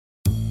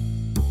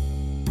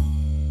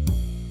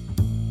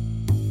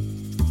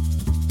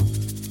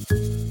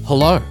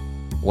Hello,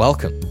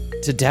 welcome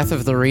to Death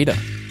of the Reader.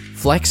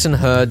 Flex and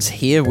Herds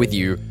here with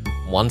you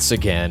once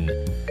again,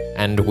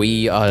 and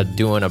we are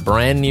doing a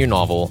brand new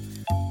novel.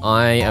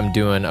 I am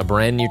doing a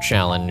brand new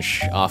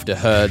challenge after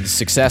Herds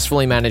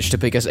successfully managed to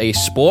pick us a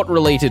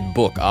sport-related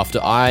book after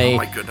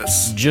I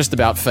just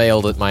about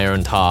failed at my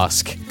own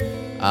task.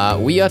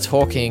 We are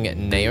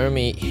talking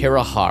Naomi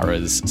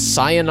Hirahara's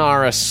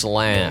Sayonara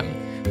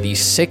Slam, the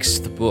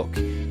sixth book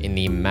in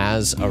the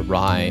Maz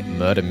Arai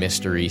murder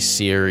mystery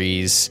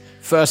series.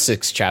 First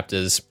 6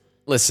 chapters.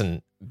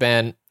 Listen,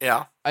 Ben.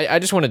 Yeah. I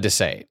just wanted to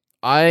say,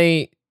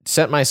 I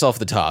set myself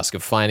the task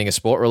of finding a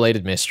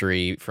sport-related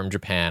mystery from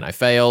Japan. I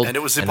failed. And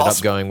it was impossible. Ended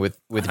up going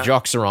with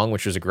Uh-huh.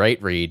 which was a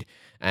great read.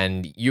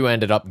 And you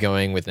ended up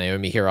going with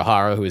Naomi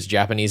Hirahara, who is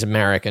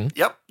Japanese-American.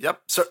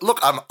 Yep. So look,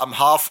 I'm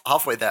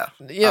halfway there.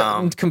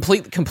 Yeah,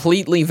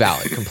 completely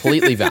valid.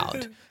 Completely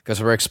valid.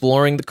 Because we're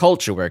exploring the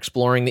culture, we're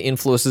exploring the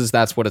influences,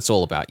 that's what it's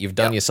all about. You've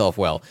done yourself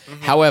well.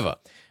 Mm-hmm. However,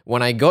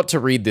 when I got to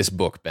read this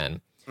book,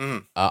 Ben,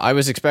 I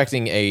was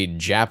expecting a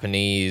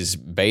Japanese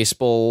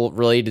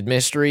baseball-related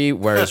mystery,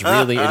 whereas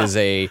really it is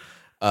a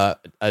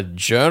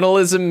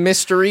journalism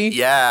mystery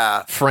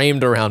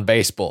framed around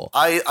baseball.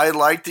 I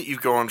like that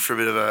you've gone for a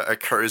bit of a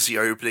cozy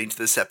opening to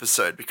this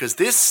episode, because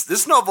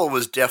this novel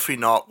was definitely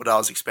not what I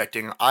was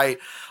expecting. I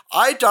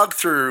dug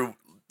through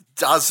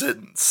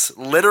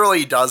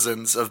literally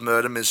dozens of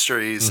murder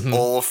mysteries,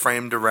 all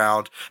framed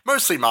around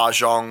mostly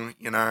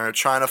mahjong,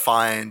 trying to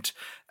find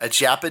a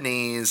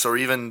Japanese or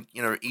even,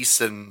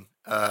 Eastern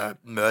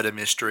murder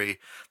mystery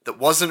that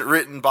wasn't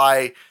written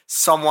by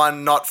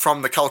someone not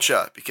from the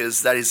culture,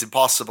 because that is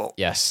impossible.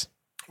 Yes.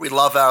 We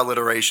love our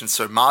alliteration,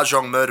 so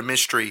Mahjong Murder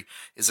Mystery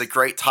is a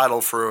great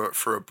title for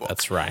a book.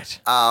 That's right.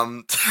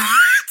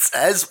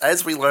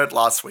 As we learned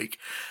last week.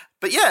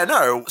 But yeah,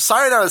 no,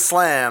 Sayonara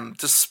Slam,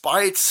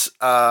 despite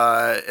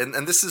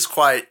and this is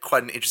quite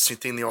an interesting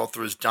thing the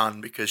author has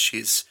done, because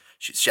she's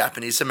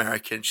Japanese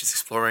American. She's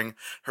exploring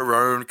her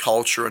own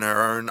culture and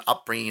her own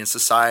upbringing in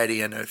society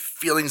and her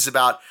feelings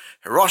about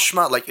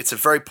Hiroshima. Like, it's a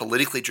very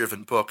politically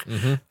driven book.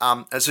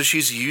 And so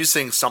she's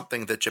using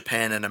something that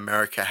Japan and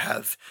America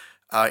have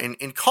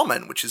in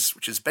common, which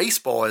is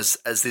baseball as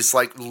this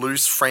like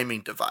loose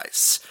framing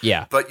device.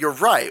 Yeah. But you're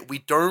right, we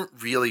don't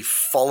really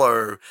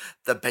follow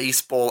the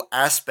baseball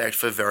aspect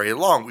for very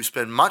long. We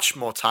spend much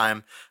more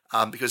time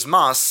because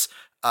Mas,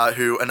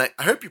 who, and I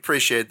hope you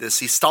appreciate this,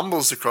 he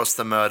stumbles across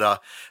the murder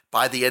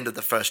by the end of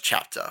the first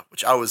chapter,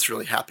 which I was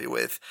really happy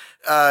with.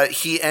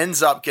 He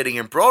ends up getting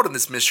embroiled in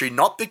this mystery,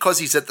 not because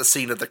he's at the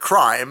scene of the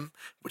crime,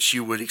 which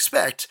you would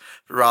expect,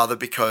 but rather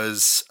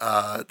because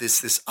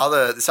this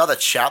other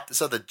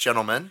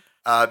gentleman,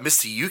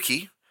 Mr.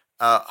 Yuki,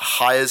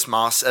 hires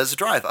Mas as a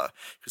driver,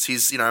 because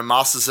he's,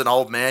 Mas is an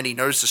old man, he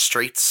knows the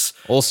streets.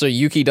 Also,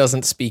 Yuki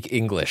doesn't speak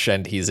English,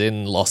 and he's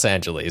in Los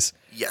Angeles.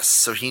 Yes,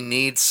 so he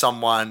needs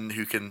someone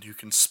who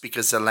can speak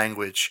as a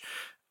language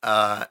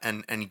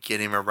and get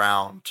him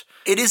around.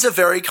 It is a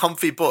very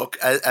comfy book,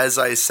 as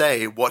I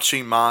say,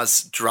 watching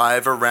Mas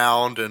drive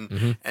around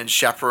and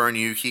chaperone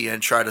Yuki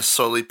and try to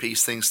slowly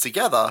piece things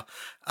together,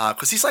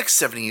 because he's like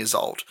 70 years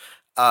old.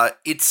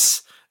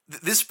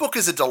 This book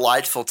is a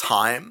delightful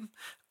time.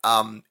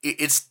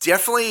 It's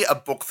definitely a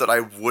book that I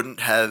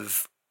wouldn't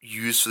have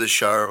used for the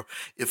show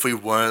if we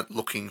weren't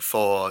looking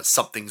for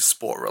something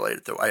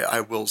sport-related, though I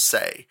will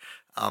say.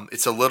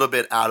 It's a little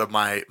bit out of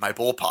my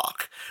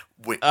ballpark.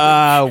 Well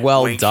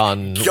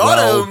done.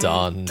 Well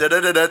done.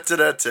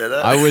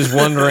 Da-da-da-da-da-da-da. I was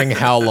wondering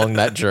how long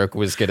that joke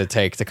was going to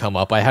take to come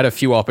up. I had a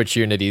few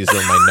opportunities in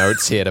my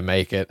notes here to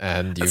make it,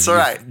 and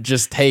you've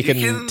just taken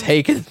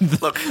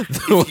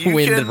the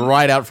wind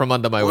right out from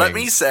under my wings. Let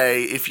me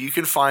say, if you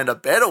can find a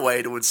better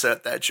way to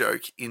insert that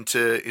joke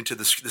into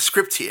the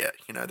script here,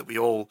 that we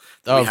all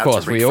of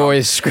course, we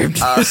always script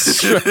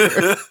this show.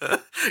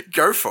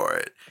 Go for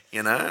it.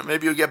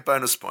 Maybe you'll get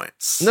bonus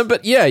points. No,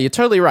 but yeah, you're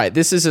totally right.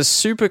 This is a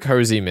super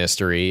cozy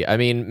mystery. I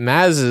mean,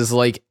 Maz is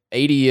like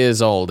 80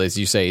 years old, as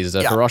you say. He's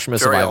a Hiroshima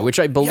survivor, old. Which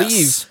I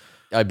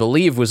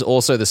believe was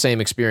also the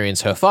same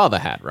experience her father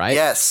had, right?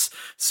 Yes.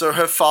 So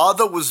her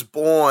father was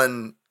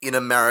born in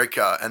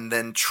America and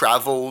then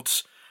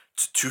traveled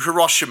to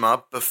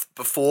Hiroshima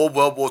before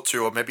World War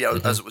II, or maybe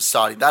as it was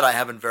starting. That I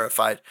haven't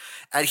verified.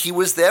 And he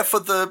was there for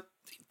the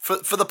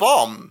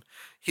bomb.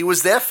 He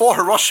was there for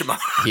Hiroshima.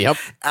 Yep.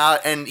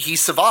 And he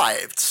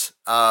survived,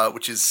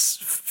 which is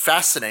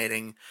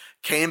fascinating.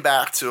 Came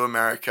back to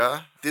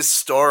America. This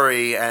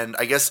story, and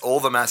I guess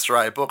all the Maz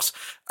Arai books,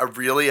 are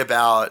really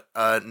about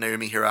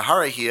Naomi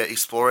Hirahara here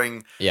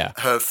exploring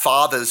her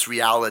father's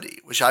reality,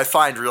 which I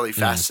find really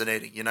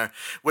fascinating.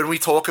 When we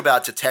talk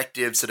about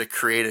detectives that are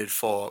created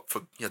for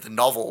the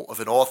novel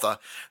of an author,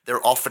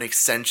 they're often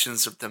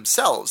extensions of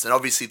themselves. And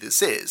obviously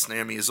this is.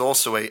 Naomi is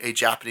also a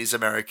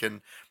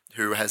Japanese-American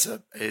who has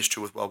a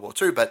history with World War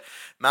II, but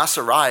Maz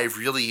Arai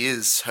really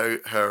is her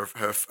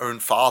own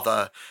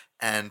father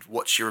and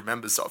what she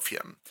remembers of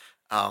him.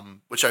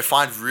 which I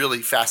find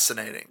really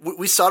fascinating.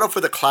 We start off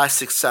with a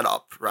classic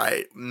setup,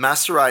 right?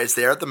 Masarai is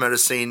there at the murder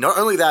scene. Not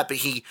only that, but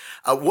he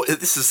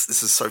this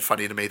is so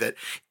funny to me that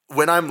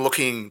when I'm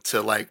looking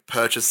to like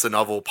purchase the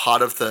novel,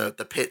 part of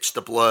the pitch,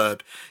 the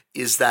blurb,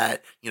 is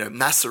that,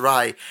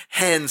 Masarai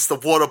hands the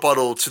water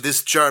bottle to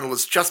this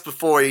journalist just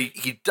before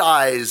he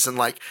dies, and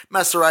like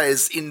Masarai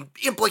is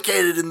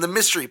implicated in the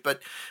mystery,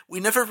 but we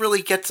never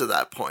really get to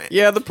that point.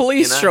 Yeah, the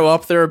police show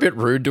up, they're a bit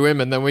rude to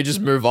him, and then we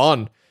just move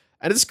on.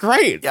 And it's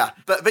great. Yeah,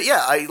 but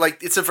yeah,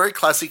 it's a very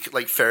classic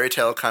like fairy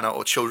tale kind of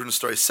or children's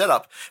story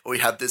setup where we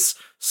have this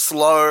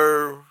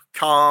slow,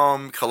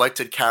 calm,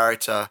 collected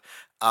character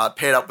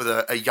paired up with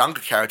a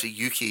younger character,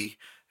 Yuki,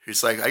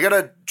 who's like, I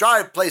gotta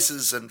drive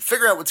places and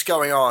figure out what's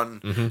going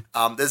on.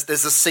 Mm-hmm.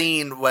 There's a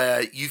scene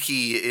where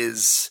Yuki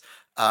is,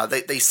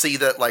 they see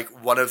that like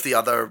one of the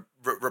other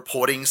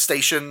reporting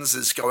stations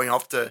is going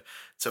off to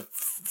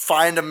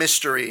find a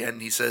mystery,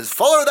 and he says,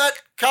 follow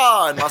that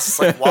car, and Mas is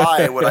like,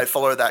 why would I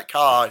follow that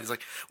car? And he's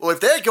like, well,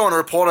 if they're going to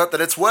report it, then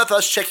it's worth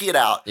us checking it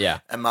out. Yeah.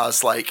 And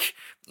Mas like,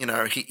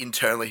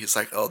 he's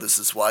like, oh, this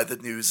is why the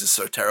news is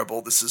so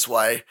terrible. This is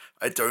why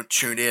I don't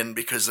tune in,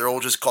 because they're all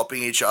just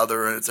copying each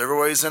other and it's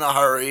everybody's in a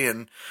hurry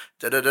and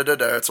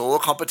da-da-da-da-da. It's all a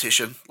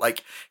competition.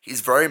 Like, he's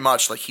very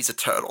much like he's a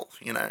turtle,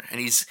 and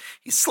he's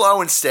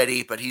slow and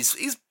steady, but he's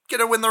going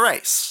to win the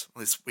race. At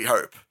least we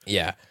hope.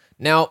 Yeah.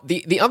 Now,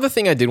 the other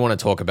thing I did want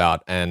to talk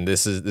about, and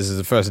this is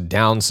the first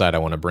downside I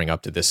want to bring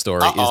up to this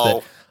story, is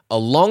that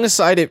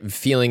alongside it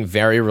feeling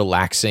very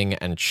relaxing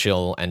and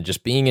chill and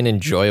just being an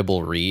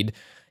enjoyable read,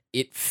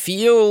 it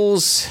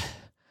feels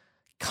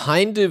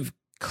kind of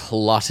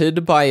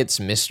cluttered by its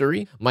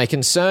mystery. My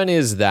concern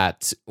is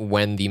that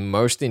when the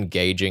most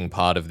engaging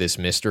part of this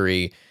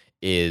mystery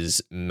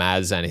is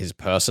Maz and his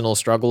personal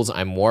struggles,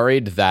 I'm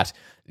worried that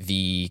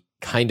the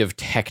kind of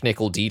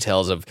technical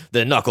details of the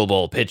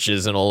knuckleball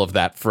pitches and all of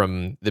that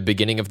from the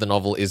beginning of the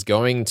novel is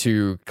going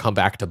to come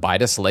back to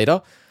bite us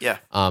later. Yeah.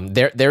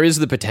 There is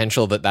the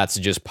potential that that's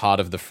just part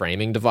of the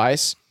framing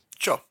device.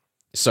 Sure.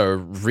 So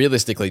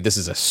realistically, this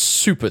is a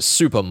super,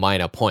 super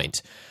minor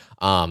point.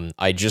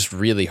 I just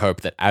really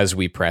hope that as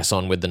we press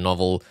on with the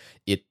novel,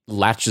 it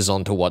latches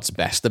onto what's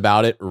best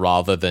about it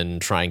rather than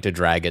trying to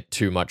drag it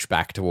too much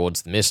back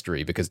towards the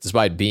mystery, because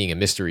despite being a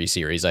mystery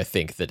series, I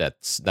think that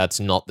that's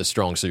not the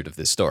strong suit of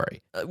this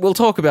story. We'll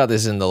talk about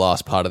this in the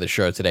last part of the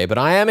show today, but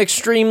I am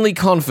extremely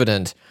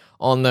confident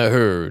on the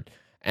who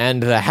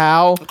and the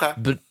how,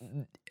 but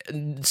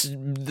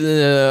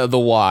the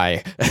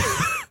why.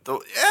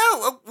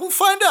 Yeah, we'll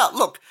find out.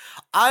 Look,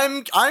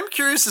 I'm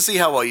curious to see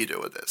how well you do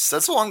with this.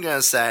 That's all I'm going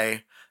to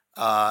say.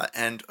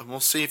 And we'll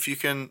see if you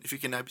can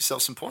nab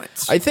yourself some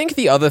points. I think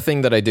the other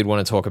thing that I did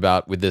want to talk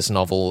about with this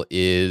novel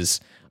is,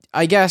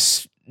 I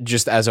guess,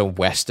 just as a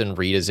Western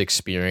reader's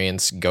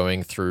experience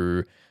going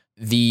through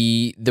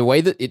the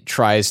way that it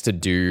tries to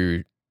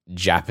do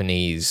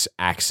Japanese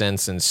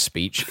accents and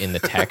speech in the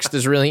text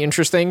is really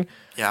interesting.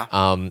 Yeah.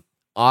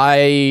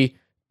 I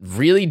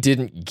really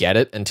didn't get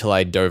it until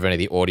I dove into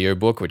the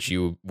audiobook, which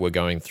you were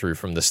going through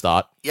from the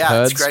start. Yeah,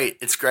 Herds. It's great.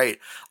 It's great.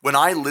 When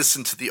I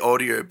listened to the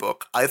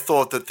audiobook, I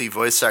thought that the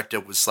voice actor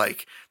was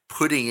like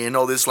putting in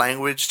all this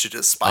language to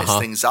just spice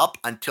things up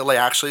until I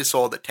actually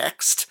saw the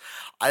text.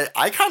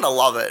 I kind of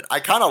love it.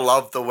 I kind of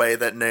love the way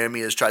that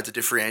Naomi has tried to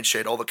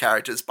differentiate all the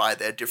characters by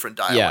their different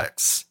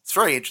dialects. Yeah. It's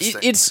very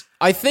interesting.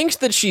 I think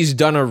that she's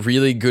done a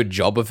really good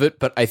job of it,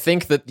 but I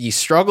think that the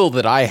struggle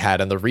that I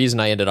had and the reason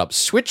I ended up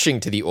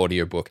switching to the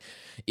audiobook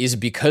is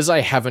because I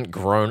haven't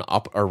grown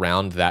up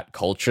around that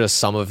culture.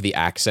 Some of the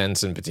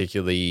accents, and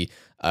particularly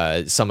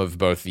some of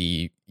both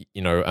the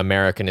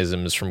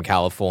Americanisms from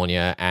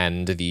California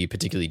and the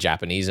particularly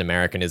Japanese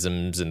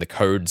Americanisms and the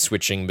code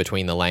switching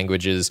between the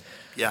languages.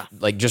 Yeah,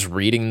 like just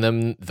reading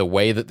them, the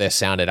way that they're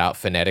sounded out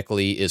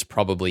phonetically is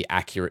probably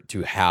accurate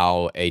to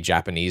how a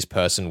Japanese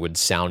person would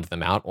sound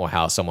them out, or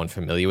how someone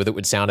familiar with it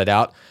would sound it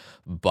out.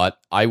 But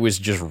I was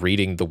just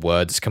reading the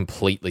words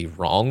completely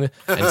wrong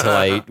until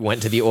I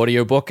went to the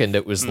audiobook, and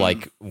it was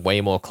like way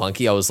more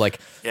clunky. I was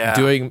like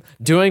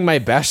doing my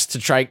best to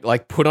try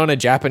like put on a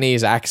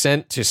Japanese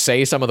accent to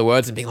say some of the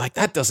words and being like,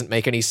 that doesn't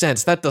make any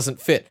sense. That doesn't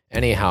fit.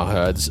 Anyhow,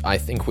 Herds, I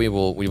think we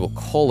will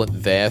call it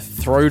there.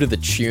 Throw to the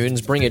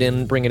tunes. Bring it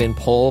in,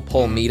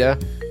 Paul Meter,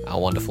 our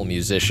wonderful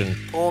musician.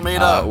 Paul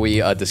Meter.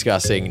 We are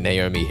discussing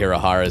Naomi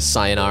Hirahara's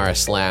Sayonara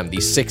Slam, the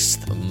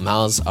 6th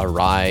Maz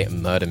Arai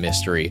murder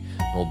mystery.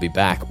 We'll be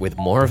back with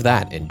more of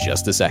that in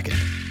just a second.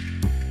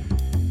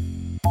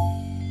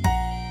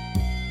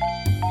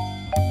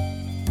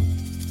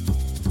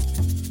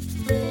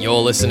 You're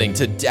listening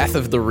to Death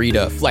of the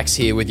Reader. Flex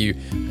here with you.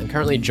 I'm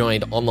currently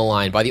joined on the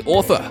line by the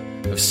author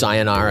of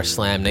Sayonara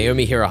Slam,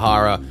 Naomi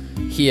Hirahara,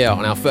 here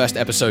on our first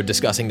episode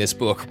discussing this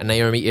book. And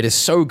Naomi, it is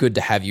so good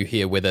to have you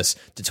here with us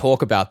to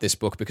talk about this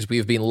book because we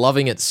have been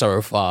loving it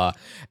so far,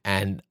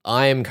 and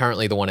I am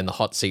currently the one in the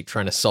hot seat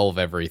trying to solve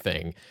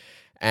everything.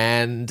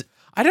 And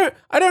I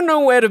don't know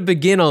where to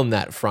begin on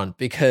that front,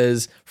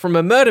 because from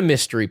a murder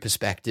mystery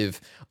perspective,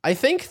 I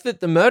think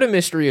that the murder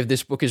mystery of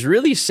this book is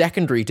really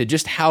secondary to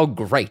just how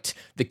great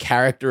the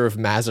character of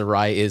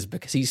Mazurai is,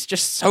 because he's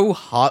just so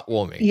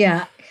heartwarming.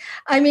 Yeah.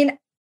 I mean,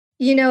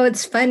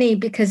 it's funny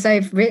because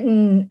I've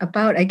written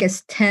about, I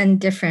guess, 10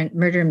 different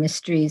murder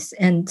mysteries,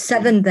 and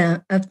 7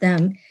 of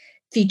them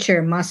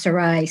feature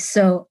Mazurai.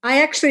 So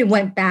I actually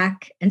went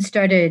back and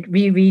started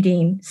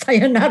rereading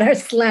Sayonara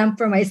Slam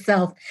for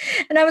myself.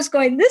 And I was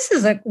going, this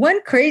is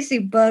one crazy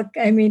book.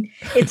 I mean,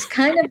 it's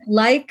kind of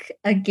like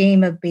a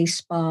game of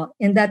baseball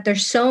in that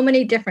there's so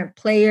many different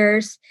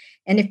players.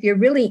 And if you're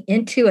really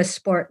into a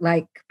sport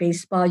like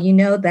baseball, you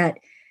know that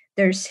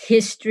there's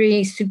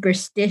history,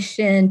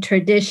 superstition,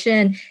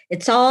 tradition.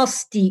 It's all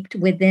steeped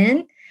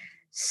within.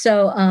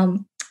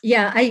 So,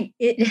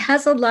 it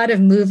has a lot of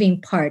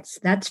moving parts,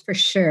 that's for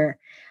sure.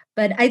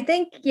 But I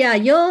think, you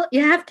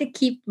have to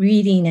keep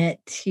reading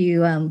it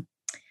to,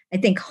 I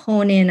think,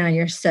 hone in on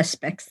your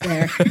suspects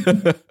there.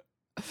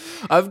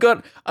 I've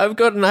got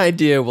an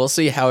idea. We'll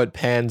see how it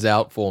pans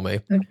out for me.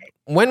 Okay.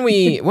 When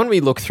we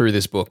look through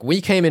this book,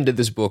 we came into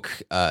this book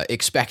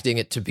expecting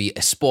it to be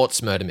a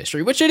sports murder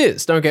mystery, which it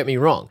is, don't get me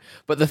wrong.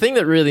 But the thing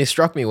that really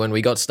struck me when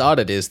we got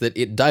started is that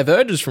it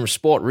diverges from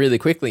sport really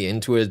quickly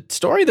into a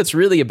story that's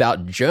really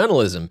about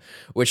journalism,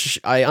 which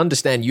I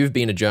understand you've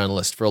been a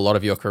journalist for a lot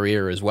of your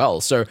career as well.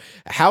 So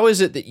how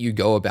is it that you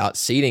go about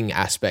seeding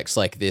aspects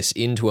like this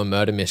into a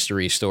murder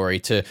mystery story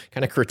to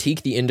kind of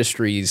critique the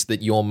industries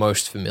that you're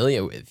most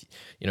familiar with?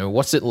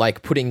 What's it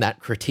like putting that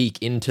critique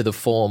into the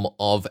form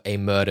of a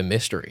murder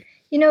mystery?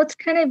 It's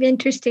kind of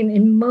interesting.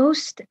 In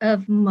most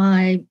of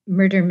my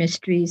murder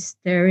mysteries,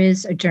 there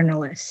is a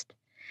journalist.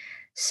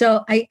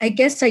 So I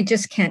guess I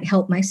just can't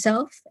help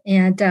myself.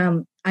 And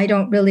I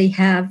don't really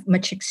have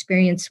much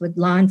experience with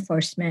law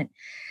enforcement.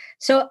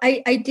 So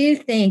I do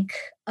think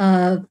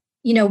of,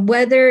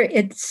 whether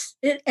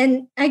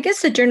and I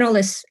guess the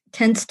journalist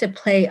tends to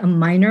play a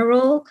minor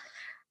role,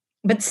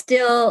 but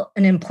still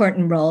an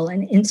important role,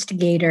 an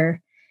instigator.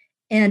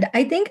 And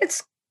I think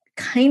it's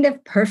kind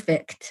of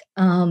perfect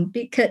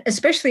because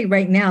especially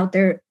right now,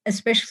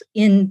 especially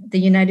in the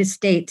United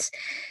States,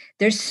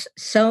 there's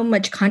so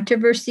much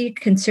controversy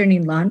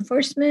concerning law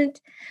enforcement.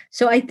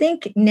 So I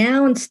think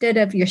now, instead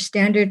of your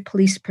standard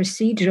police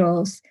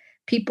procedurals,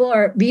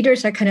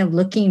 readers are kind of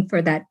looking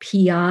for that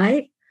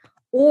PI,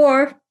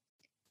 or,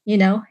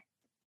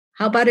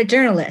 how about a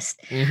journalist?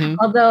 Mm-hmm.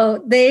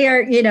 Although they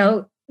are,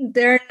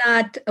 they're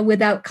not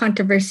without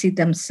controversy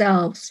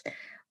themselves.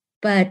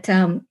 But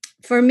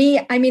for me,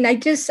 I mean, I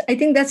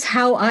think that's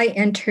how I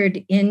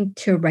entered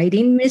into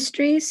writing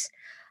mysteries.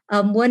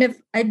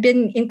 I've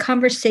been in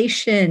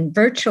conversation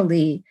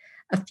virtually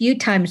a few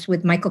times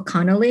with Michael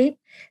Connolly.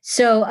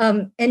 So,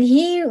 and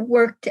he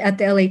worked at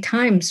the LA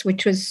Times,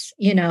 which was,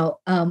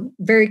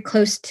 very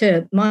close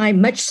to my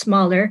much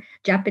smaller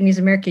Japanese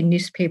American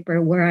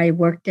newspaper, where I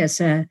worked as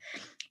a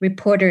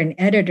reporter and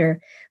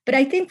editor. But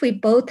I think we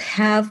both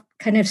have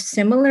kind of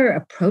similar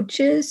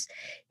approaches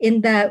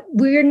in that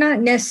we're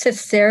not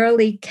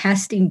necessarily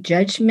casting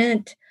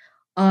judgment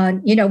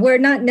on, we're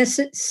not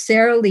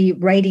necessarily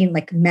writing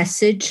like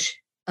message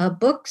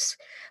books,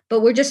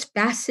 but we're just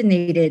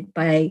fascinated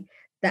by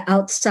the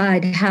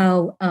outside,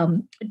 how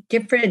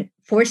different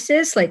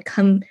forces like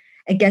come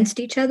against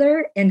each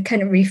other, and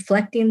kind of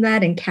reflecting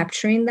that and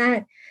capturing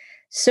that.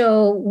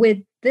 So with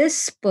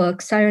this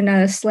book,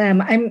 Sayonara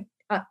Slam, I'm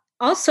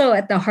also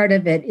at the heart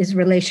of it is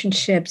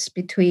relationships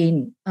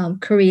between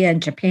Korea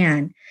and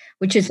Japan,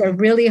 which is a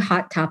really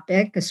hot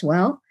topic as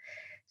well.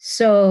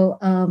 So,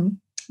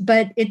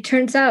 but it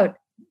turns out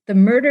the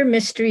murder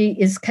mystery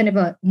is kind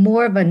of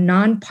more of a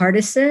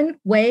nonpartisan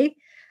way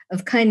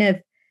of kind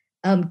of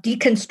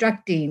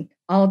deconstructing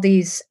all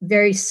these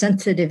very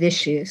sensitive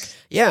issues.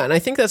 Yeah, and I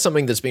think that's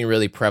something that's been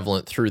really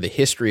prevalent through the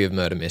history of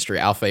murder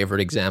mystery. Our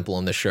favorite example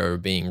on the show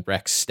being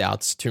Rex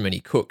Stout's Too Many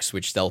Cooks,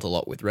 which dealt a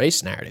lot with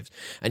race narratives.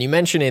 And you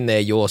mention in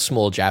there your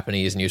small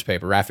Japanese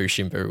newspaper, Rafu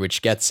Shimpo,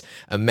 which gets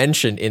a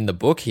mention in the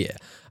book here.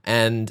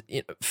 And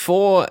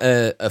for,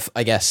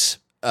 I guess,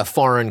 a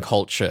foreign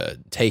culture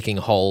taking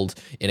hold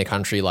in a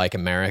country like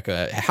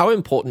America, how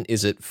important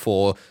is it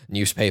for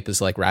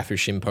newspapers like Rafu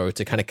Shimpo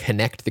to kind of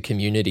connect the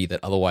community that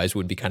otherwise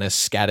would be kind of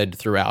scattered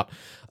throughout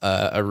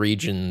a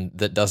region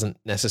that doesn't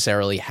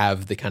necessarily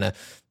have the kind of,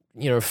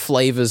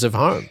 flavors of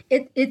home?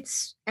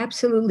 It's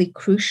absolutely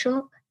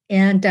crucial.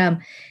 And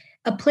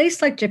a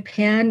place like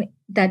Japan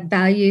that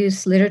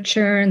values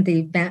literature and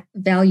they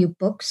value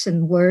books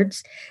and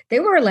words,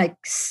 there were like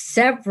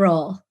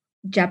several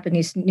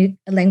Japanese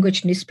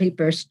language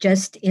newspapers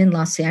just in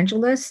Los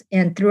Angeles,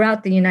 and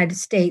throughout the United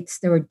States,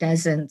 there were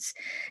dozens.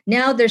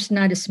 Now there's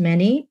not as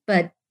many,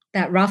 but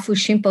that Rafu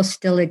Shimpo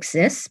still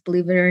exists,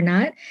 believe it or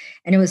not,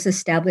 and it was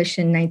established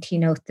in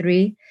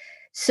 1903.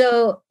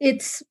 So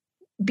it's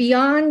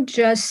beyond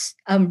just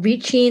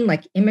reaching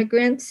like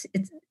immigrants.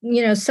 It's,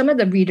 some of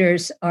the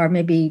readers are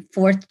maybe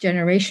fourth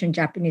generation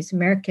Japanese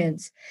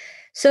Americans.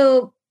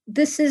 So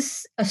this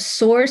is a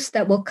source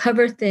that will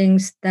cover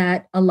things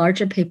that a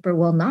larger paper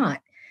will not.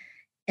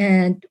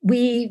 And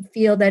we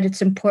feel that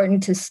it's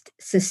important to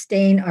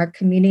sustain our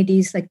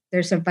communities. Like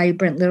there's a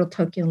vibrant Little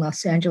Tokyo in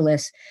Los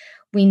Angeles.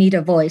 We need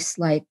a voice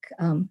like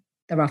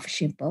the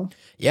Rafa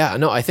Yeah,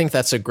 no, I think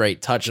that's a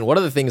great touch. And one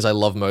of the things I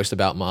love most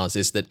about Mars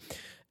is that,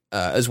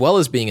 as well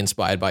as being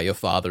inspired by your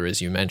father,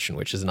 as you mentioned,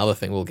 which is another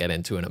thing we'll get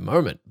into in a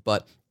moment,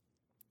 but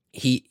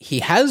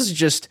he has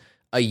just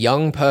a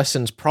young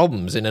person's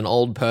problems in an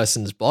old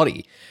person's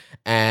body.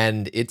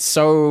 And it's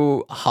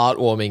so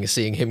heartwarming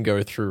seeing him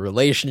go through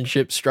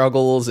relationship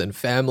struggles and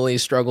family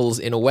struggles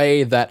in a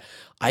way that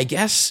I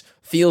guess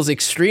feels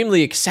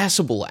extremely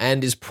accessible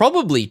and is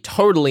probably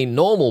totally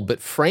normal,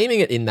 but framing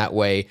it in that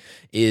way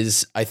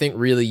is, I think,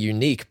 really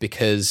unique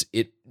because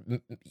it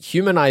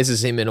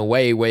humanizes him in a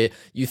way where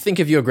you think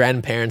of your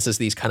grandparents as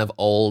these kind of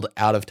old,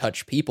 out of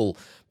touch people,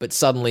 but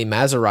suddenly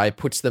Masarai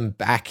puts them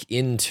back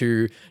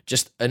into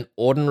just an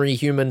ordinary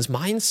human's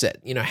mindset.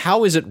 You know,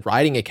 how is it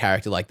writing a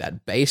character like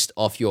that based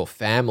off your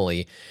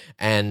family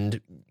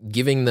and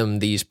giving them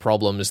these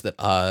problems that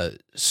are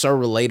so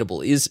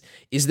relatable?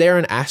 Is there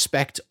an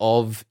aspect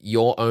of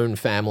your own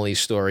family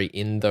story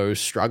in those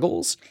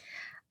struggles?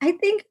 I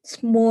think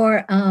it's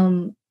more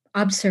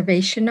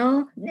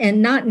observational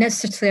and not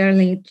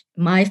necessarily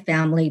my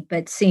family,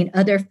 but seeing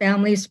other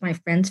families, my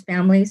friends'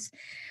 families.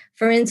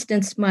 For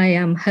instance, my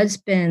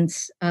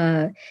husband's,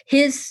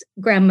 his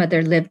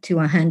grandmother lived to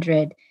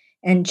 100,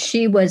 and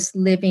she was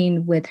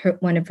living with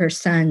one of her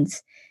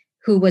sons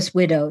who was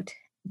widowed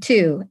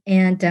too.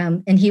 And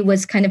he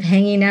was kind of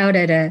hanging out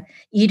at a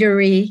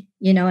eatery,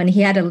 and he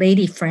had a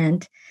lady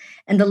friend,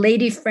 and the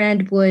lady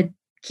friend would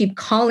keep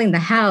calling the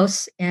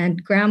house,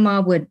 and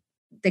grandma would,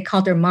 they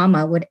called her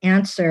mama, would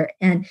answer.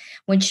 And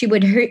when she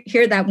would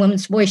hear that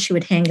woman's voice, she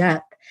would hang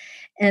up.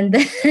 And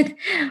then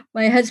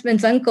my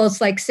husband's uncle's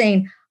like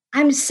saying,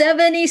 I'm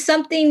 70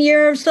 something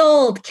years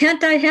old.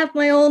 Can't I have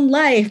my own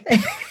life?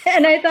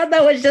 And I thought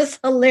that was just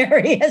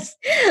hilarious.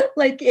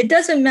 Like, it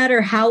doesn't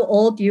matter how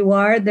old you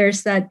are.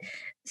 There's that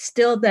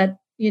still that,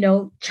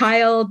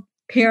 child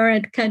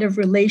parent kind of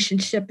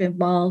relationship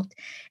involved.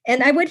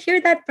 And I would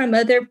hear that from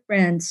other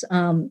friends,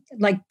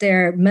 like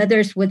their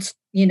mothers would,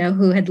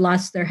 who had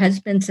lost their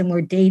husbands and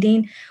were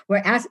dating,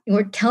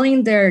 were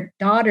telling their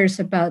daughters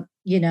about,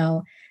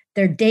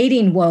 their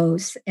dating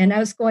woes. And I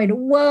was going,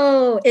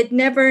 whoa, it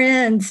never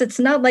ends. It's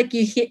not like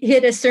you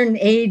hit a certain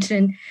age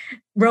and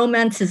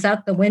romance is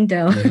out the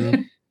window.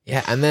 Mm-hmm.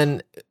 Yeah. And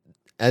then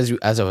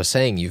as I was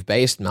saying, you've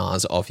based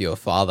Mars off your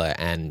father,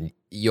 and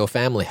your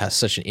family has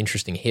such an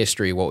interesting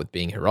history, what with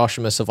being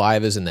Hiroshima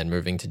survivors and then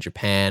moving to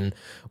Japan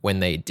when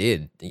they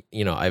did.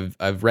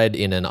 I've read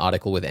in an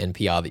article with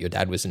NPR that your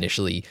dad was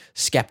initially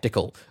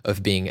skeptical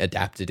of being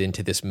adapted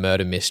into this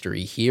murder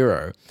mystery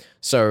hero.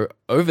 So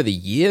over the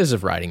years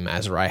of writing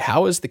Masarai,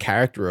 how has the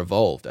character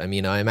evolved? I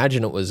mean, I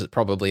imagine it was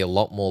probably a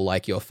lot more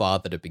like your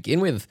father to begin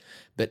with,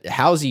 but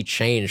how's he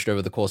changed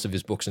over the course of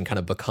his books and kind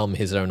of become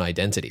his own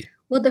identity?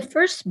 Well, the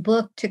first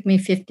book took me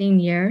 15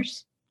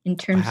 years in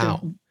terms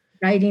of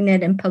writing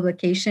it and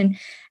publication.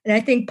 And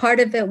I think part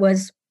of it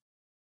was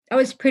I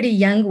was pretty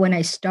young when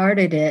I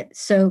started it.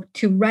 So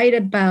to write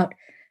about,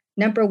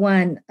 number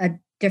one, a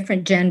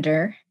different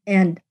gender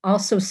and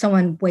also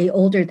someone way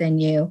older than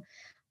you,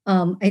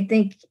 I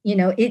think,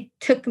 it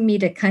took me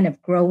to kind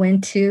of grow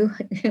into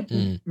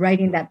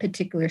writing that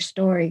particular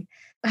story.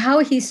 How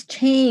he's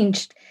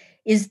changed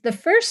is the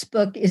first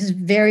book is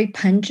very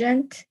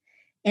pungent,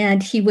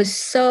 and he was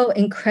so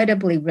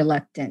incredibly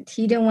reluctant.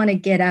 He didn't want to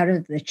get out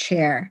of the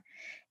chair.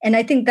 And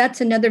I think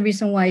that's another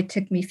reason why it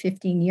took me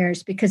 15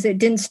 years, because it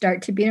didn't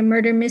start to be a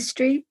murder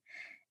mystery.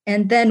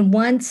 And then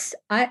once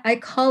I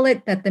call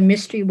it that the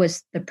mystery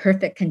was the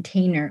perfect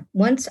container.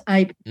 Once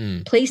I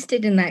placed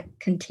it in that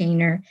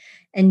container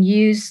and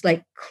used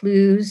like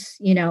clues,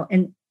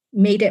 and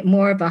made it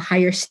more of a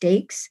higher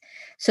stakes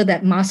so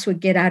that Moss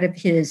would get out of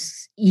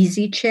his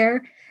easy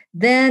chair,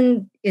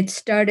 then it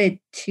started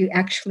to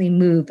actually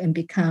move and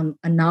become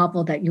a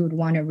novel that you would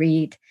want to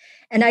read.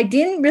 And I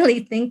didn't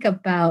really think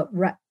about,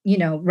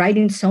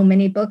 writing so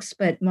many books,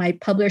 but my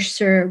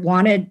publisher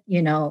wanted,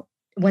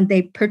 when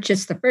they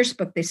purchased the first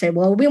book, they said,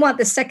 well, we want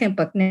the second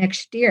book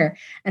next year.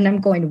 And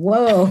I'm going,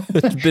 whoa.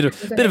 bit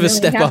of a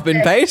step up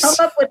in pace.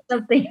 Come up with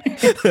something.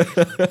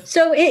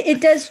 So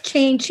it does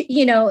change,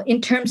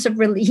 in terms of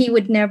really, he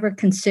would never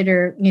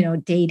consider,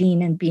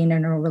 dating and being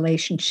in a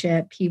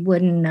relationship. He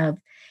wouldn't have.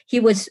 He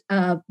was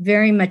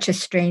very much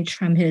estranged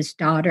from his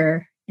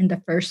daughter in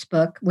the first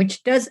book,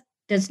 which does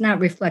not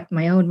reflect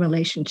my own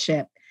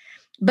relationship.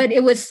 But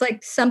it was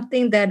like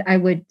something that I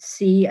would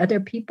see other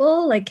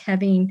people like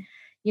having,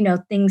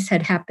 things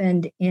had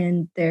happened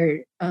in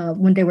their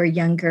when they were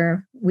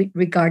younger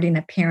regarding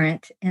a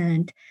parent.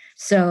 And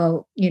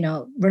so,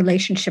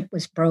 relationship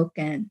was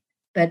broken.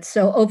 But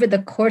so over the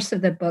course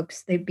of the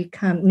books, they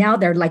become, now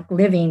they're like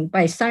living,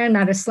 by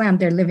Sayonara Slam,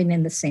 they're living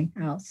in the same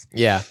house.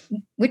 Yeah.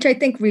 Which I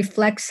think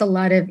reflects a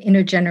lot of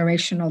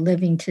intergenerational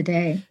living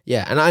today.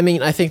 Yeah, and I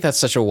mean, I think that's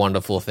such a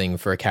wonderful thing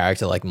for a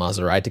character like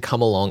Masarai to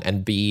come along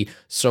and be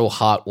so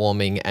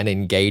heartwarming and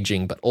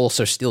engaging, but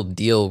also still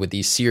deal with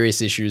these serious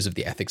issues of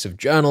the ethics of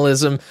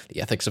journalism,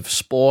 the ethics of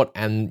sport,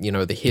 and, you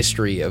know, the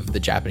history of the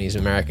Japanese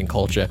American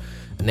culture.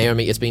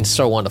 Naomi, it's been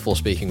so wonderful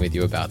speaking with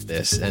you about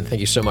this, and thank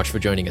you so much for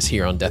joining us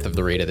here on Death of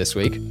the Reader this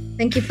week.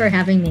 Thank you for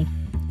having me.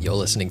 You're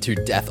listening to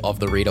Death of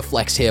the Reader.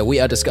 Flex here. We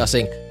are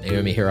discussing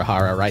Naomi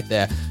Hirahara right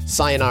there.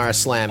 Sayonara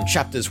Slam,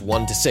 chapters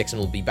 1 to 6,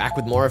 and we'll be back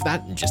with more of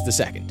that in just a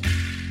second.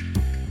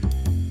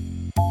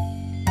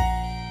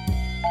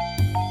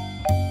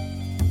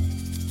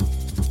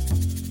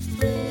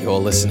 You're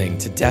listening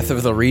to Death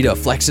of the Reader.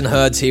 Flex and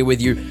Herds here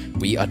with you.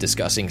 We are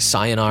discussing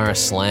Sayonara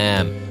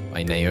Slam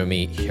by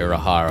Naomi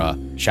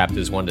Hirahara,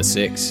 chapters 1 to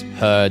 6.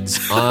 Herds,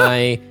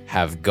 I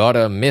have got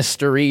a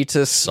mystery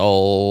to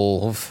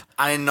solve.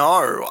 I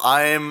know.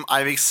 I'm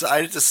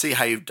excited to see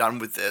how you've done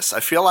with this.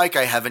 I feel like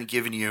I haven't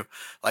given you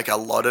like a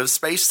lot of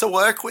space to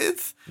work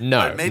with.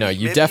 No,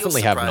 you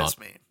definitely have not.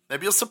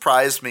 Maybe you'll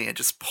surprise me and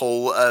just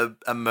pull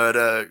a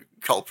murder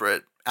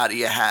culprit out of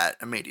your hat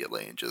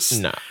immediately and just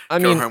go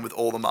home with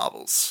all the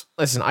marbles.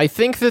 Listen, I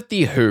think that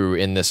the Who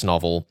in this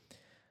novel,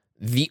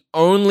 the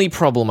only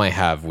problem I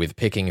have with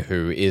picking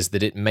Who is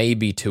that it may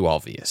be too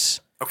obvious.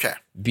 Okay.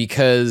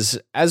 Because,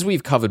 as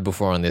we've covered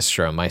before on this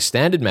show, my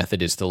standard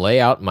method is to lay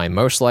out my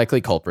most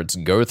likely culprits,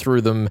 go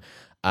through them,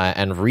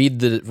 and reread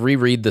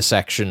the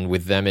section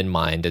with them in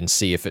mind and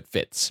see if it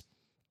fits.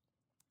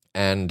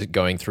 And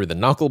going through the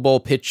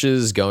knuckleball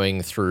pitches,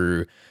 going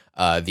through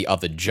the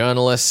other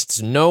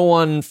journalists, no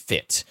one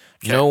fit.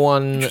 Okay. No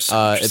one,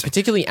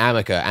 particularly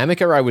Amica.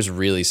 Amica I was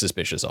really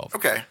suspicious of.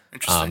 Okay,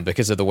 interesting.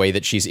 Because of the way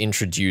that she's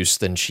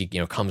introduced, and she,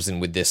 comes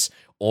in with this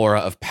aura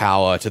of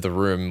power to the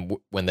room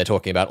when they're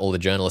talking about all the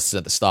journalists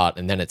at the start,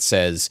 and then it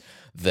says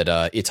that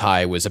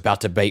Itai was about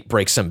to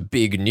break some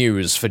big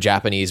news for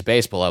Japanese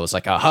baseball. I was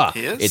like, aha,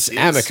 it's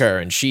Amica,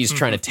 and she's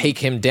trying to take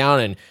him down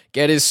and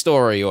get his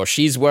story, or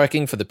she's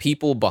working for the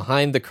people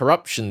behind the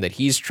corruption that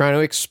he's trying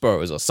to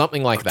expose, or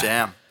something like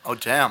that. Oh,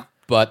 damn.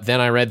 But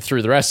then I read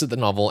through the rest of the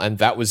novel, and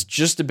that was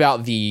just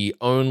about the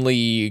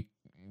only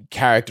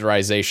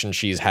characterization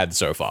she's had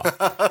so far.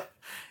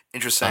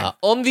 Interesting.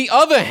 On the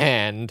other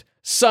hand,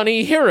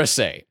 Sonny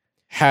Hirose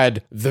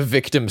had the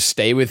victim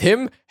stay with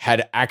him,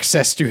 had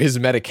access to his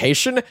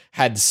medication,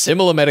 had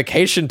similar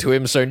medication to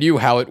him, so knew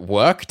how it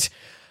worked,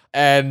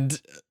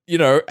 and,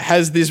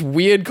 has this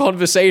weird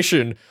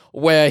conversation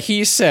where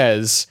he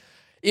says,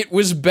 it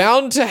was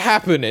bound to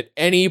happen at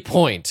any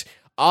point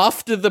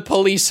after the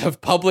police have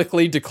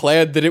publicly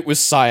declared that it was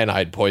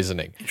cyanide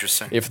poisoning.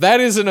 Interesting. If that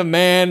isn't a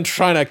man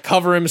trying to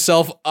cover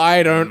himself,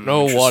 I don't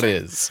know what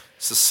is.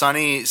 So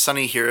Sonny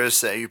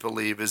Hirose, you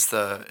believe, is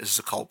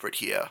the culprit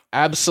here?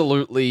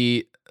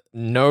 Absolutely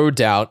no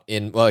doubt a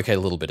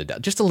little bit of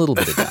doubt. Just a little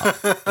bit of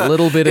doubt. A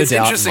little bit of doubt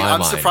in my mind. It's interesting.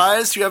 I'm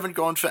surprised you haven't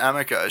gone for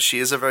Amica. She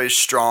is a very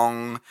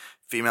strong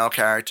female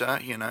character,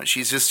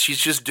 she's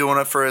just doing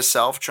it for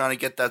herself, trying to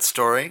get that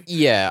story.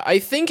 Yeah, I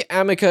think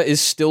Amica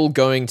is still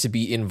going to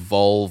be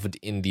involved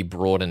in the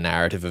broader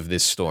narrative of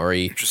this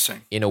story.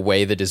 Interesting. In a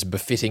way that is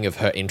befitting of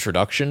her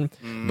introduction,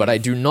 but I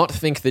do not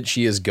think that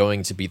she is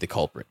going to be the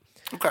culprit.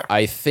 Okay.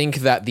 I think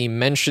that the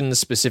mention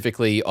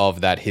specifically of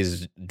that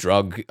his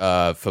drug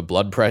for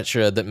blood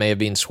pressure that may have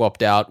been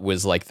swapped out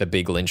was like the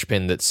big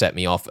linchpin that set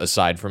me off,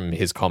 aside from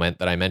his comment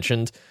that I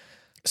mentioned.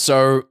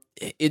 So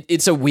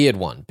it's a weird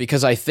one,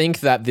 because I think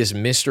that this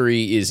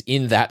mystery is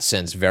in that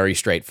sense very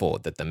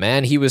straightforward, that the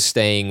man he was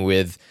staying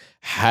with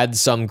had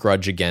some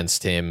grudge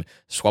against him,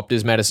 swapped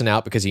his medicine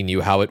out because he knew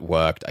how it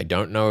worked. I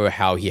don't know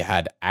how he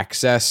had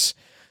access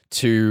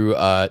to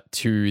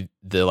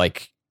the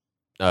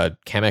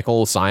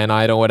chemical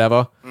cyanide or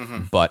whatever,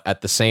 but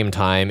at the same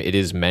time it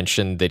is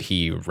mentioned that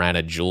he ran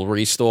a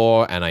jewelry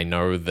store, and I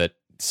know that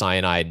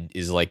cyanide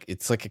is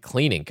it's like a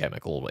cleaning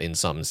chemical in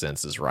some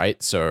senses,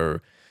 right? So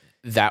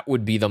that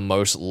would be the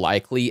most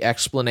likely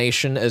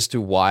explanation as to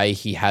why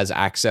he has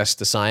access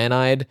to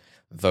cyanide,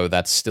 though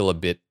that's still a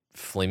bit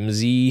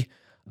flimsy.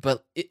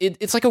 But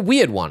it's like a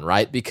weird one,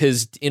 right?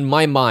 Because in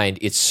my mind,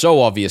 it's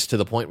so obvious to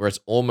the point where it's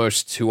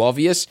almost too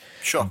obvious.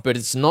 Sure. But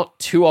it's not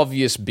too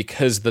obvious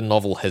because the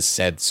novel has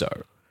said so.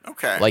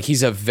 Okay.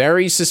 He's a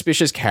very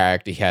suspicious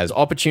character. He has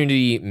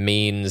opportunity,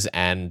 means,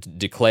 and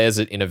declares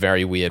it in a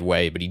very weird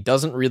way, but he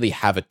doesn't really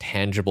have a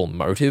tangible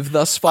motive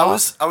thus far.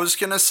 I was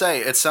going to say,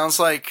 it sounds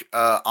like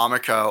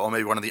Amica or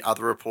maybe one of the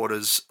other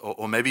reporters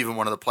or maybe even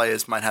one of the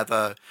players might have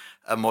a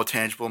more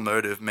tangible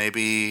motive.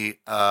 Maybe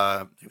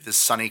this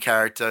Sonny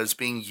character is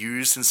being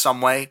used in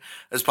some way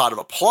as part of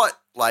a plot.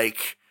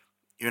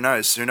 Who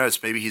knows?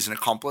 Maybe he's an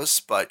accomplice,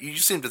 but you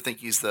seem to think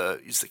he's the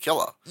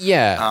killer.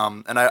 Yeah.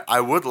 And I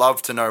would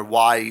love to know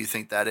why you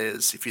think that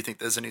is, if you think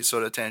there's any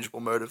sort of tangible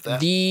motive there.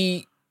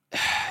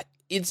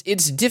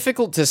 It's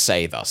difficult to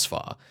say thus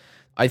far.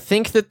 I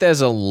think that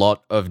there's a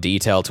lot of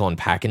detail to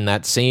unpack in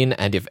that scene,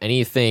 and if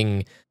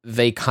anything,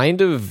 they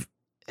kind of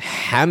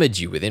hammered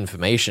you with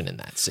information in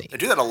that scene. They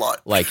do that a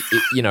lot. Like,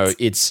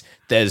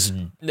 there's,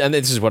 and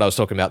this is what I was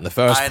talking about in the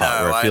first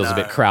part, where it feels a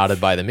bit crowded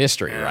by the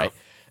mystery, right?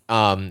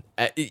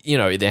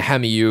 They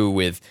hammer you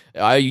with,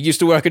 I used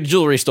to work at a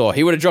jewelry store.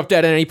 He would have dropped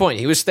dead at any point.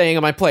 He was staying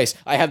at my place.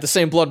 I had the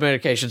same blood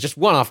medications, just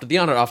one after the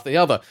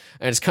other.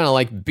 And it's kind of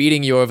like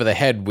beating you over the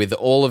head with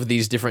all of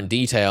these different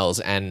details.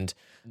 And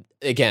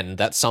again,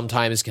 that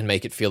sometimes can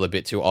make it feel a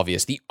bit too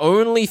obvious. The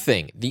only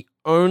thing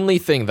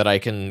that I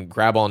can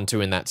grab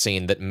onto in that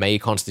scene that may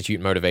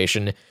constitute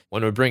motivation,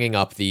 when we're bringing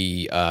up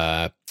the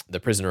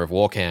prisoner of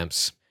war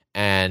camps,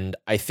 and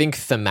I think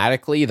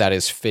thematically that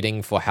is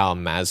fitting for how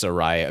Maz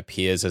Arai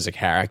appears as a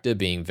character,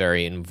 being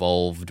very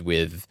involved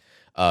with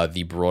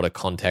the broader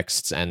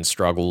contexts and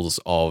struggles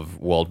of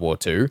World War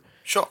II.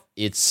 Sure.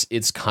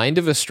 It's kind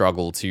of a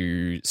struggle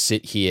to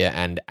sit here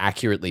and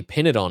accurately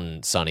pin it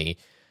on Sonny,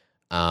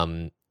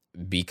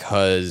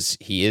 because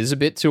he is a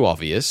bit too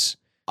obvious.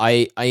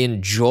 I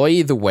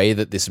enjoy the way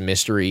that this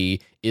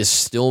mystery is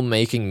still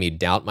making me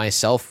doubt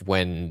myself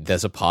when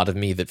there's a part of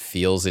me that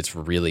feels it's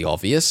really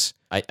obvious.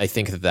 I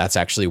think that that's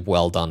actually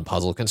well done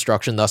puzzle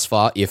construction thus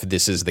far, if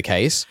this is the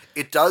case.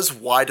 It does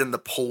widen the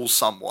pool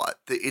somewhat.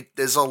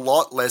 There's a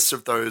lot less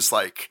of those,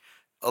 like,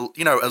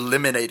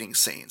 eliminating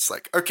scenes.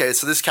 Like, okay,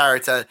 so this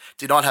character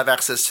did not have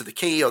access to the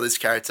key, or this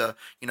character,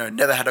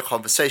 never had a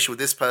conversation with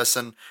this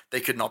person. They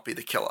could not be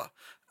the killer.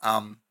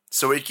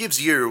 So it gives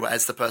you,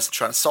 as the person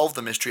trying to solve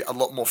the mystery, a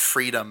lot more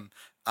freedom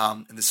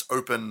in this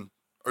open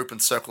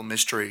circle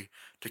mystery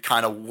to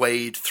kind of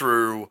wade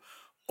through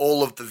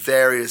all of the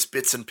various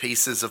bits and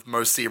pieces of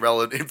mostly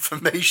irrelevant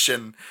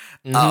information.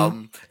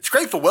 Mm-hmm. It's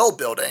great for world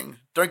building.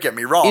 Don't get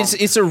me wrong.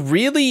 It's a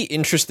really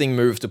interesting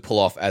move to pull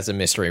off as a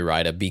mystery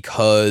writer,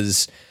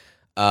 because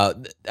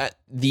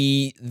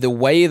the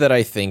way that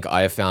I think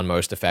I have found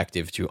most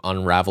effective to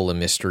unravel a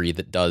mystery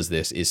that does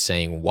this is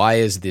saying, why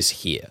is this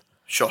here?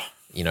 Sure.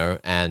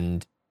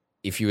 And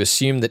if you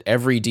assume that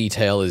every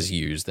detail is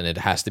used and it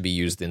has to be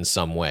used in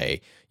some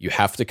way, you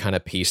have to kind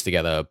of piece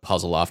together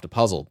puzzle after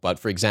puzzle. But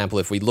for example,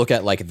 if we look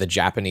at like the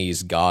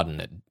Japanese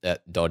garden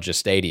at Dodger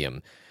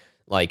Stadium,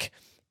 like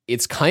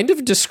it's kind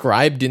of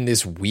described in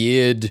this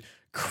weird,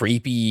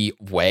 creepy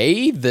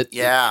way that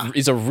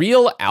is a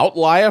real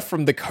outlier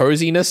from the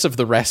coziness of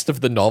the rest of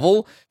the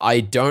novel. I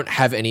don't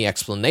have any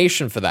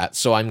explanation for that,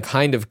 so I'm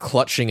kind of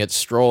clutching at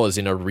straws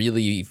in a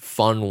really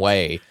fun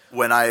way.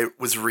 When I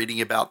was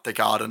reading about the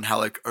garden, how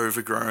like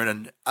overgrown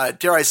and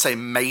dare I say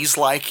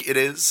maze-like it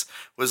is,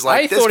 was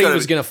like, I thought he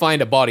was going to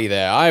find a body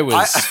there. I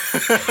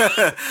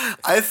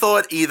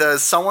thought either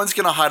someone's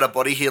going to hide a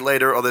body here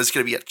later, or there's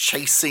going to be a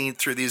chase scene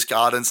through these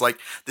gardens. Like,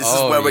 this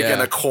is where we're going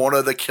to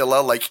corner the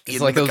killer, like, it's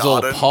in like the those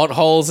garden. little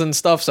potholes and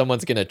stuff.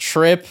 Someone's going to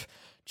trip.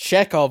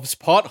 Chekhov's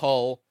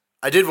pothole.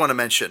 I did want to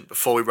mention,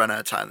 before we run out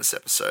of time this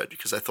episode,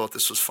 because I thought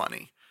this was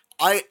funny,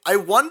 I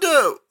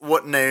wonder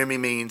what Naomi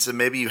means, and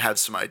maybe you have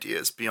some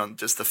ideas beyond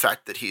just the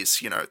fact that he's,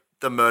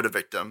 the murder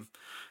victim.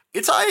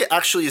 It's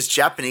actually is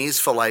Japanese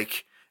for,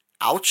 like,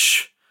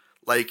 ouch.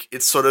 Like,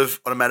 it's sort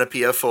of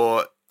onomatopoeia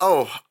for,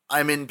 oh,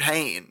 I'm in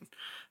pain.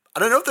 I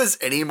don't know if there's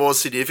any more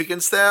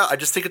significance there. I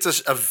just think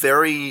it's a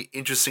very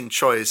interesting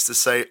choice to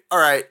say, all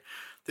right,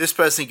 this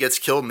person gets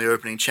killed in the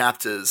opening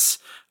chapters.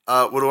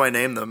 What do I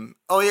name them?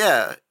 Oh,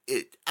 yeah,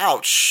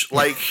 ouch.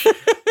 Like,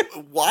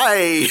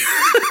 why?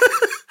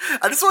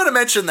 I just want to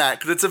mention that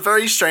because it's a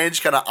very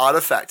strange kind of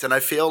artifact, and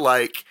I feel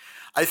like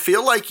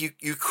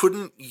you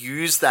couldn't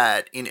use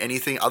that in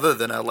anything other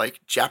than a like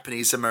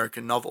Japanese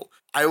American novel.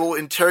 I will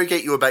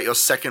interrogate you about your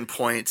second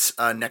point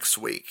next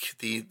week.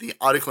 The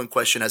article in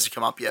question hasn't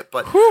come up yet,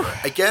 but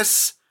I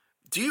guess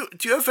do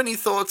you have any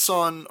thoughts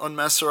on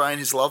Maz Arai and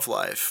his love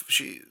life?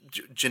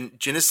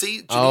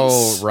 Genesee?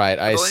 Oh, right.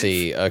 I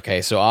see.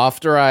 Okay, so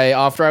after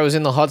I was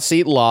in the hot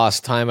seat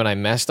last time and I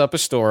messed up a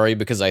story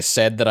because I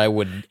said that I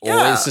would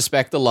always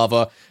suspect a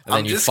lover, and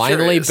then you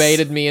finally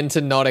baited me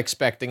into not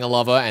expecting a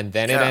lover, and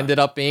then it ended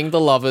up being the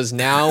lovers.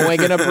 Now we're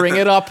going to bring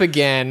it up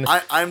again.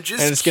 I'm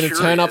just and it's going to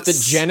turn up that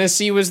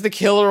Genesee was the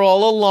killer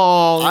all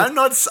along.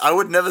 I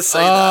would never say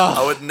that.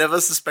 I would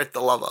never suspect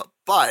the lover.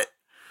 But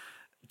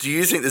do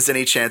you think there's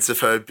any chance of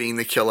her being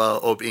the killer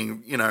or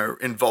being,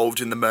 involved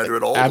in the murder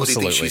at all?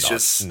 Absolutely or do you think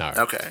she's not. just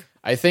No. Okay.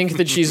 I think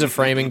that she's a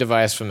framing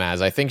device for Maz.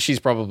 I think she's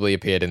probably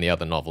appeared in the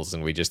other novels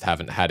and we just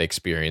haven't had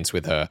experience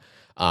with her.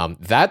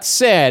 That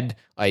said,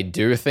 I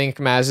do think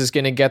Maz is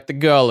going to get the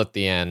girl at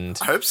the end.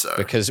 I hope so.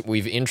 Because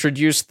we've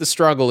introduced the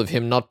struggle of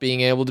him not being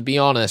able to be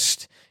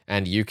honest,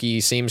 and Yuki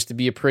seems to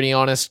be a pretty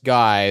honest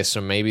guy, so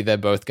maybe they're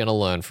both going to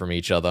learn from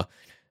each other,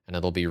 and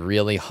it'll be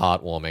really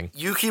heartwarming.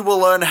 Yuki will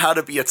learn how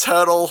to be a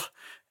turtle,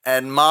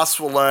 and Maz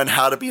will learn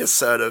how to be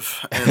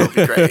assertive, and it'll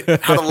be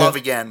great. How to love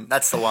again.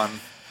 That's the one.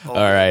 All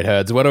right,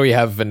 Herds, what do we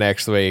have for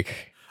next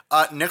week?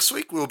 Next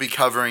week, we'll be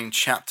covering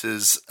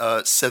chapters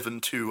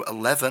 7 to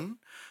 11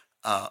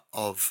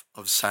 of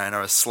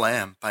Sayonara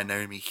Slam by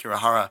Naomi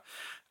Kirihara,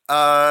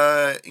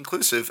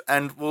 inclusive.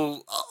 And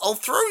I'll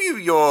throw you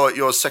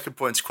your second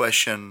points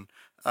question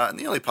in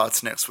the early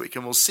parts next week,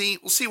 and we'll see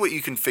what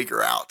you can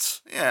figure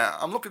out. Yeah,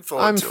 I'm looking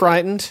forward to it. I'm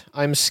frightened.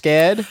 I'm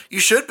scared. You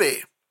should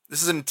be.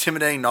 This is an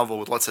intimidating novel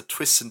with lots of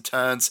twists and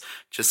turns,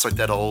 just like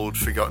that old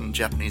forgotten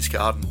Japanese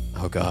garden.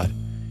 Oh god.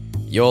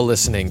 You're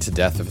listening to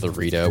Death of the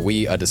Reader.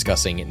 We are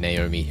discussing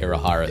Naomi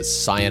Hirahara's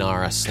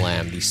Sayonara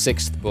Slam, the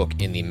 6th book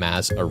in the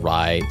Maz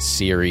Arai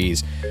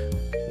series.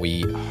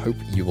 We hope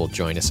you will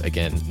join us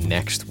again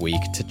next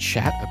week to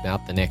chat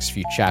about the next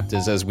few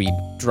chapters as we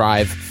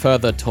drive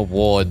further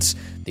towards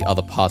the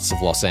other parts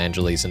of Los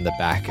Angeles in the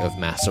back of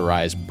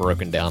Masarai's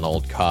broken down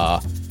old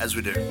car. As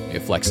we do. We're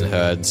Flex and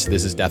Herds.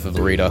 This is Death of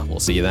the Reader. We'll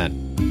see you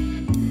then.